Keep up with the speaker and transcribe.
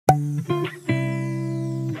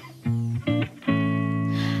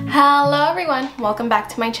Hello everyone, welcome back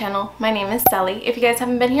to my channel. My name is Sally. If you guys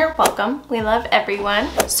haven't been here, welcome. We love everyone.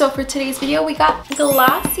 So for today's video, we got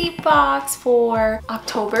Glossy Box for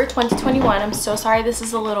October 2021. I'm so sorry this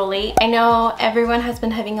is a little late. I know everyone has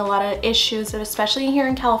been having a lot of issues, especially here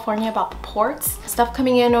in California, about the ports. Stuff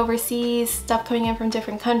coming in overseas, stuff coming in from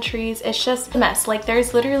different countries. It's just a mess. Like,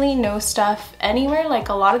 there's literally no stuff anywhere. Like,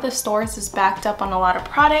 a lot of the stores is backed up on a lot of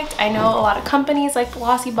product. I know a lot of companies like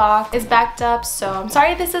Glossy Box is backed up, so I'm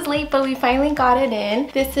sorry this is late, but we finally got it in.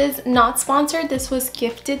 This is not sponsored. This was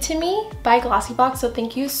gifted to me by Glossy Box, so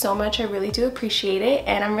thank you so much. I really do appreciate it,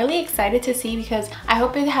 and I'm really excited to see because I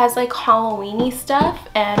hope it has like Halloween-y stuff,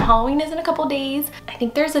 and Halloween is in a couple days. I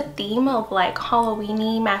think there's a theme of like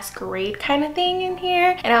Halloween-y masquerade kind of thing in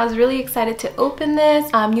here, and I was really excited to open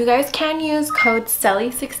this. You guys can use code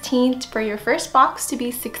SELLY16 for your first box to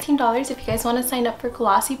be $16 if you guys want to sign up for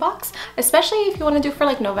Glossy Box, especially if you want to do for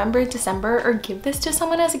like November, December, or give this to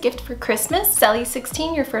someone as a gift for Christmas.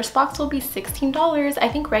 SELLY16, your first box will be $16. I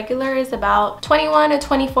think regular is about 21 or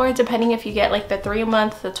 24 depending if you get like the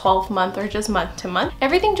 3-month, the 12-month, or just month to month.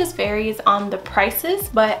 Everything just varies on the prices,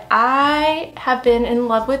 but I have been in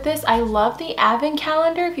love with this. I love the Advent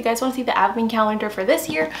calendar. If you guys want to see the Advent calendar for this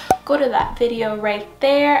year, go to that video right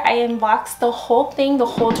there. I unboxed the whole thing, the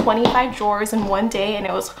whole 25 drawers in one day, and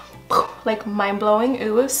it was like mind-blowing.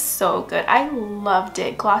 It was so good. I loved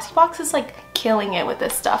it. Glossy Box is like killing it with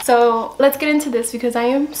this stuff. So let's get into this because I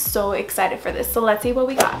am so excited for this. So let's see what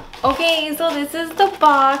we got. Okay, so this is the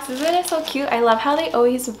box. Isn't it so cute? I love how they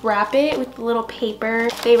always wrap it with the little paper.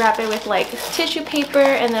 They wrap it with like tissue paper,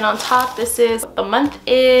 and then on top this is what the month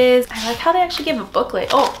is. I like how they actually give a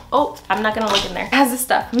booklet. Oh, I'm not gonna look in there. It has the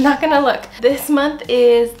stuff. I'm not gonna look. This month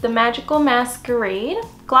is the Magical Masquerade.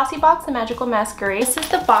 Glossy Box, the Magical Masquerade. This is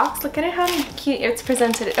the box. Look at it, how cute it's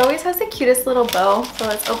presented. It always has the cutest little bow. So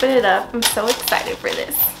let's open it up. I'm so excited for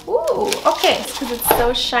this. Ooh, okay, because it's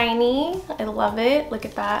so shiny. I love it. Look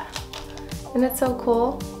at that. And it's so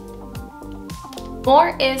cool.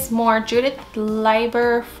 More is more. Judith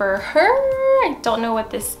Leiber for her. I don't know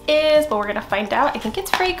what this is, but we're gonna find out. I think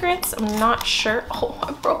it's fragrance. I'm not sure. Oh,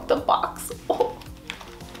 I broke the box. Oh.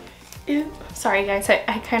 Ew. Sorry guys,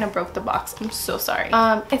 I kind of broke the box. I'm so sorry.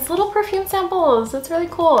 It's little perfume samples. That's really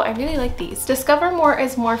cool. I really like these. Discover more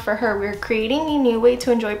is more for her. We're creating a new way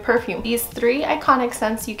to enjoy perfume. These 3 iconic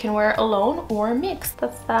scents you can wear alone or mixed.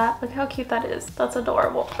 That's that. Look how cute that is. That's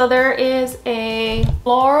adorable. So there is a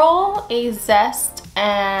floral, a zest,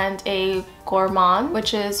 and a gourmand,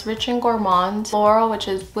 which is rich and gourmand. Floral, which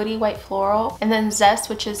is woody white floral, and then zest,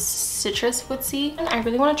 which is citrus woodsy. And I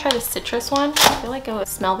really want to try the citrus one. I feel like it would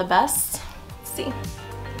smell the best. Let's see.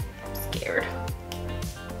 I'm scared.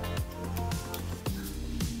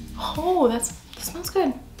 Oh, that smells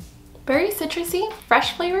good. Very citrusy,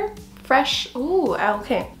 fresh flavor. Fresh. Ooh,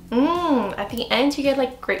 okay. At the end you get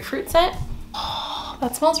like grapefruit scent.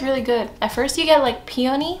 That smells really good. At first you get like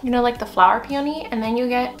peony, you know, like the flower peony, and then you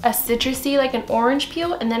get a citrusy, like an orange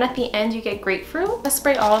peel, and then at the end you get grapefruit. I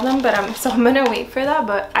spray all of them, but I'm gonna wait for that.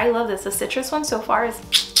 But I love this. The citrus one so far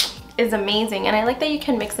is amazing, and I like that you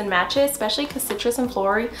can mix and match it, especially because citrus and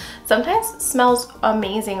floral sometimes smells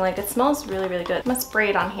amazing. Like, it smells really, really good. I'm gonna spray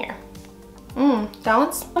it on here. That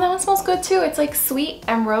one smells good too. It's like sweet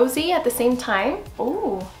and rosy at the same time.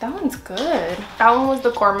 Oh, that one's good. That one was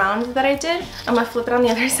the gourmand that I did. I'm gonna flip it on the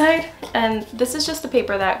other side, and this is just the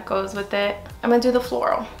paper that goes with it. I'm gonna do the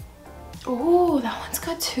floral. Ooh, that one's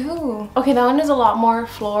good too. Okay, that one is a lot more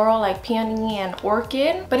floral, like peony and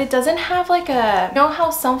orchid, but it doesn't have like a, you know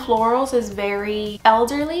how some florals is very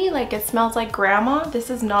elderly, like it smells like grandma?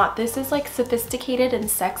 This is not. This is like sophisticated and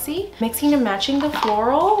sexy. Mixing and matching the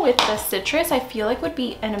floral with the citrus, I feel like would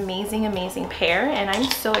be an amazing, amazing pair, and I'm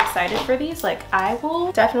so excited for these. Like, I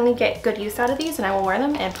will definitely get good use out of these, and I will wear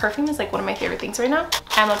them, and perfume is like one of my favorite things right now.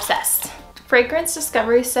 I'm obsessed. Fragrance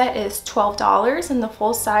Discovery set is $12, and the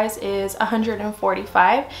full size is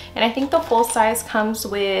 $145, and I think the full size comes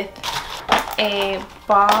with a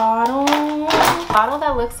bottle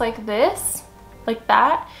that looks like this, like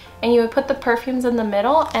that, and you would put the perfumes in the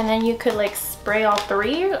middle, and then you could like spray all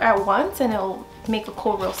 3 at once, and it'll make a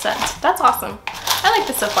cool real scent. That's awesome. I like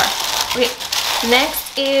this so far. Okay,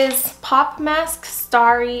 next is Pop Mask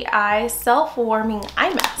Starry Eye Self-Warming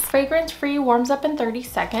Eye Mask. Fragrance free, warms up in 30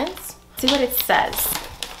 seconds. See what it says.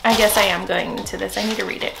 I guess I am going into this. I need to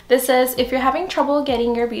read it. This says, if you're having trouble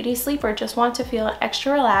getting your beauty sleep or just want to feel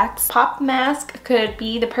extra relaxed, Pop Mask could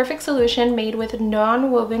be the perfect solution, made with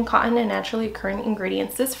non-woven cotton and naturally occurring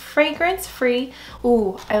ingredients. This fragrance-free,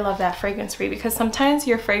 ooh, I love that, fragrance-free, because sometimes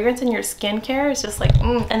your fragrance in your skincare is just like,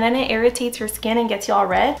 and then it irritates your skin and gets you all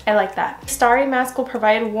red. I like that. Starry Mask will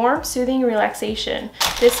provide warm, soothing relaxation.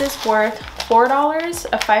 This is worth $4.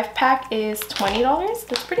 A 5-pack is $20.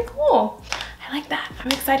 That's pretty cool. I like that. I'm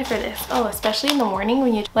excited for this. Oh, especially in the morning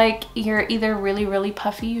when you're either really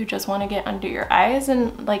puffy, you just want to get under your eyes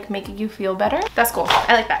and like make you feel better. That's cool.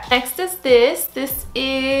 I like that. Next is this. This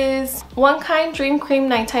is One Kind Dream Cream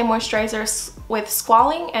Nighttime Moisturizer with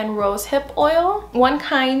squalene and rosehip oil. One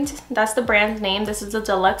Kind, that's the brand name. This is a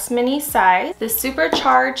deluxe mini size. This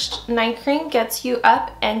supercharged night cream gets you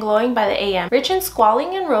up and glowing by the AM. Rich in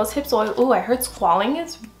squalene and rosehip oil. Ooh, I heard squalene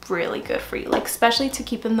is really good for you, like especially to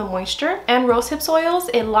keep in the moisture. And rosehip oils,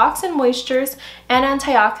 it locks in moistures and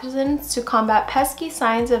antioxidants to combat pesky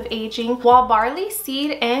signs of aging, while barley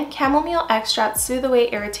seed and chamomile extracts soothe away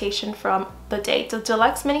irritation from the day. The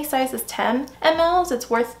deluxe mini size is 10 ml. It's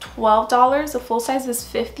worth $12. The full size is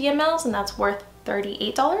 50 ml, and that's worth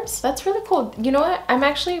 $38. That's really cool. You know what? I'm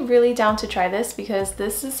actually really down to try this because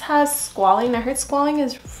this has squalene. I heard squalene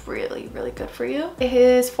is really good for you. It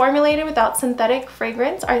is formulated without synthetic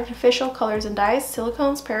fragrance, artificial colors and dyes,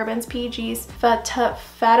 silicones, parabens, PGs,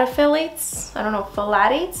 phthalates, I don't know,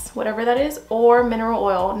 phthalates, whatever that is, or mineral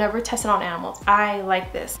oil. Never tested on animals. I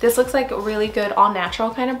like this. This looks like a really good all natural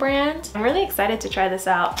kind of brand. I'm really excited to try this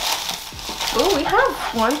out. Oh, we have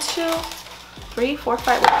 1, 2, 3, 4,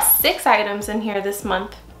 5, we have 6 items in here this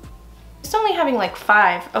month. Just only having like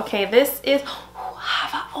 5. Okay, this is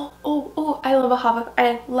Ahava. Oh, I love Ahava.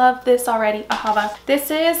 I love this already, Ahava.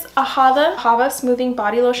 This is Ahava Smoothing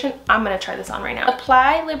Body Lotion. I'm gonna try this on right now.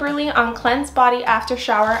 Apply liberally on cleansed body after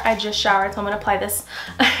shower. I just showered, so I'm gonna apply this.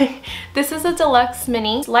 This is a deluxe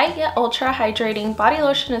mini. Light yet ultra hydrating body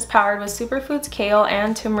lotion is powered with superfoods, kale,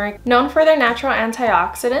 and turmeric, known for their natural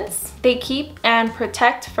antioxidants. They keep and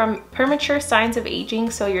protect from premature signs of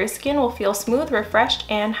aging, so your skin will feel smooth, refreshed,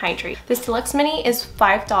 and hydrated. This deluxe mini is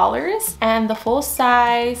 $5, and the full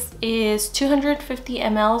size is 250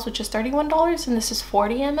 ml, which is $31, and this is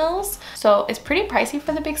 40 ml. So it's pretty pricey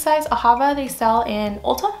for the big size. Ahava, they sell in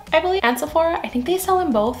Ulta, I believe, and Sephora. I think they sell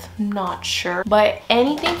in both, not sure. But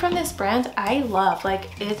anything from this brand, I love. Like,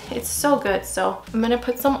 it's so good. So I'm gonna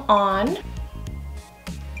put some on.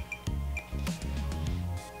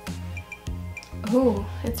 Ooh,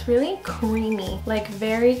 it's really creamy, like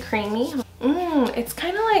very creamy. It's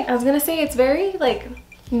kind of like, I was gonna say it's very like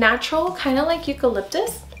natural, kind of like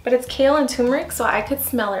eucalyptus, but it's kale and turmeric, so I could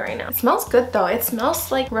smell it right now. It smells good though. It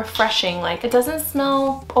smells like refreshing. Like, it doesn't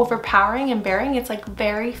smell overpowering and bearing. It's like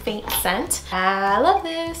very faint scent. I love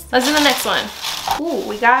this. Let's do the next one. Ooh,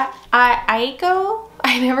 we got Aiko.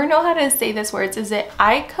 I never know how to say this word. Is it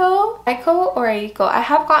Aiko or Aiko? I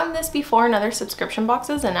have gotten this before in other subscription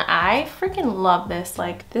boxes, and I freaking love this.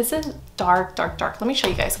 Like, this is dark. Let me show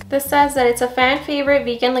you guys. This says that it's a fan favorite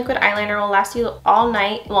vegan liquid eyeliner. Will last you all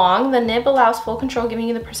night long. The nib allows full control, giving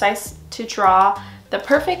you the precise to draw the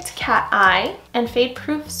perfect cat eye, and fade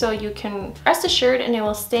proof, so you can rest assured and it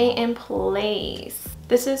will stay in place.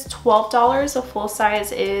 This is $12. The full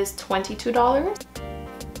size is $22.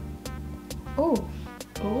 Ooh.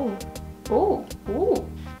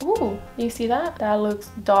 Ooh, you see that? That looks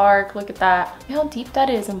dark. Look at that. Look how deep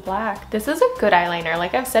that is in black. This is a good eyeliner.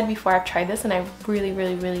 Like I've said before, I've tried this and I really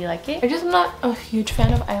like it. I just am not a huge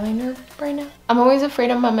fan of eyeliner right now. I'm always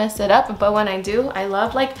afraid I'm gonna mess it up, but when I do, I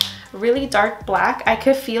love like really dark black. I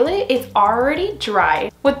could feel it. It's already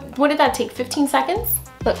dry. What did that take? 15 seconds?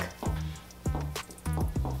 Look.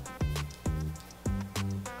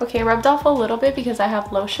 Okay, rubbed off a little bit because I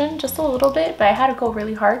have lotion, just a little bit, but I had to go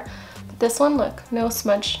really hard. But this one, look, no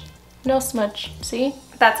smudge. See?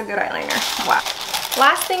 That's a good eyeliner. Wow.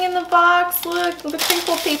 Last thing in the box, look, the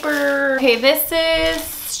crinkle paper. Okay, this is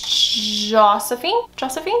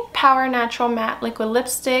Jaclyn Power Natural Matte Liquid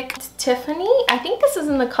Lipstick. It's Tiffany. I think this is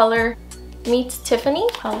in the color Meets Tiffany.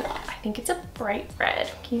 I think it's a bright red.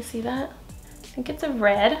 Can you see that? I think it's a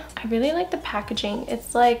red. I really like the packaging.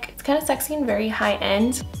 It's like, it's kind of sexy and very high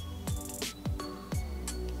end.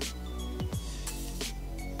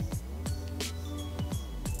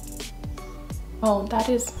 Oh, that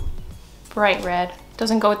is bright red.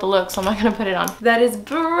 Doesn't go with the look, so I'm not gonna put it on. That is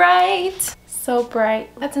bright, so bright.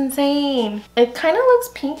 That's insane. It kind of looks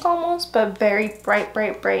pink almost, but very bright,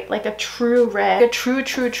 bright, bright. Like a true red. A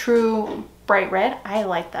true bright red. I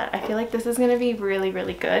like that. I feel like this is going to be really,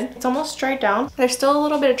 really good. It's almost dried down. There's still a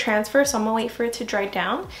little bit of transfer, so I'm going to wait for it to dry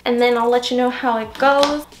down. And then I'll let you know how it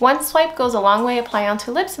goes. One swipe goes a long way. Apply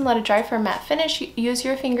onto lips and let it dry for a matte finish. Use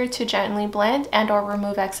your finger to gently blend and or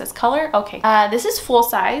remove excess color. Okay, this is full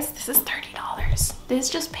size. This is $30. This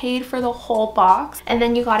just paid for the whole box, and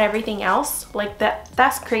then you got everything else. Like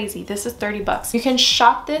that's crazy. This is 30 bucks. You can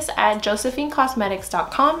shop this at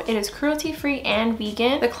josephinecosmetics.com. It is cruelty free and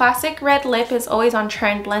vegan. The classic red lip is always on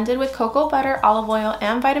trend, blended with cocoa butter, olive oil,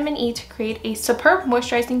 and vitamin E to create a superb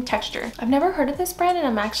moisturizing texture. I've never heard of this brand, and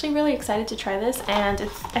I'm actually really excited to try this. And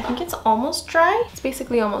I think it's almost dry. It's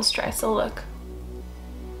basically almost dry, so look.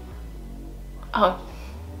 Oh,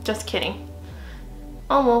 just kidding.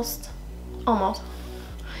 Almost.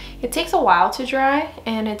 It takes a while to dry,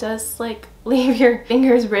 and it does like leave your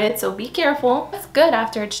fingers red, so be careful. It's good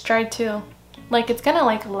after it's dried too. Like it's gonna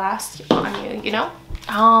like last on you, you know?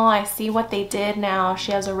 Oh, I see what they did now.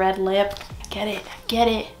 She has a red lip. Get it, get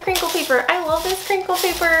it. Crinkle paper. I love this crinkle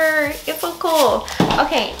paper. It's so cool.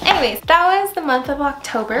 Okay, anyways, that was the month of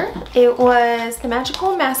October. It was the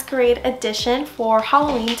Magical Masquerade edition for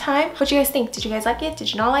Halloween time. What do you guys think? Did you guys like it?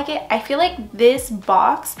 Did you not like it? I feel like this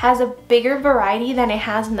box has a bigger variety than it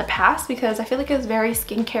has in the past, because I feel like it was very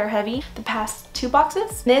skincare heavy the past 2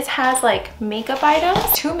 boxes. This has like makeup items,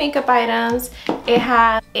 2 makeup items. It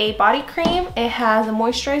has a body cream. It has a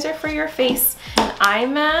moisturizer for your face, an eye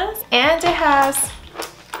mask, and it has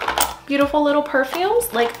beautiful little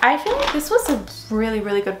perfumes. Like I feel like this was a really,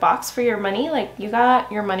 really good box for your money. Like you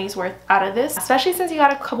got your money's worth out of this, especially since you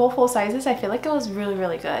got a couple full sizes. I feel like it was really,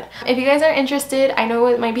 really good. If you guys are interested, I know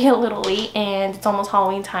it might be a little late and it's almost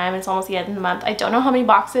Halloween time. It's almost the end of the month. I don't know how many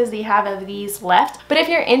boxes they have of these left, but if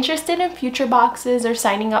you're interested in future boxes or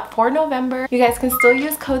signing up for November, you guys can still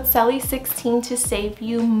use code SELLY16 to save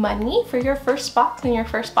you money for your first box, and your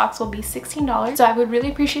first box will be $16. So I would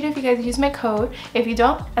really appreciate it if you guys use my code. If you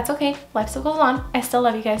don't, that's okay. Life still goes on. I still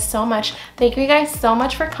love you guys so much. Thank you guys so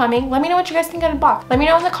much for coming. Let me know what you guys think of the box. Let me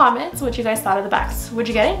know in the comments what you guys thought of the box. Would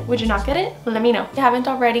you get it? Would you not get it? Let me know. If you haven't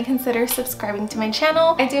already, consider subscribing to my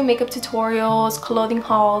channel. I do makeup tutorials, clothing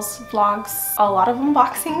hauls, vlogs, a lot of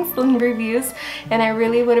unboxings and reviews, and I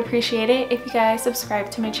really would appreciate it if you guys subscribe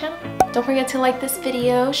to my channel. Don't forget to like this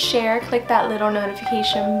video, share, click that little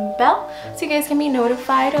notification bell so you guys can be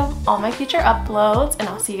notified of all my future uploads, and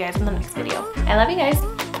I'll see you guys in the next video. I love you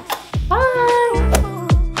guys.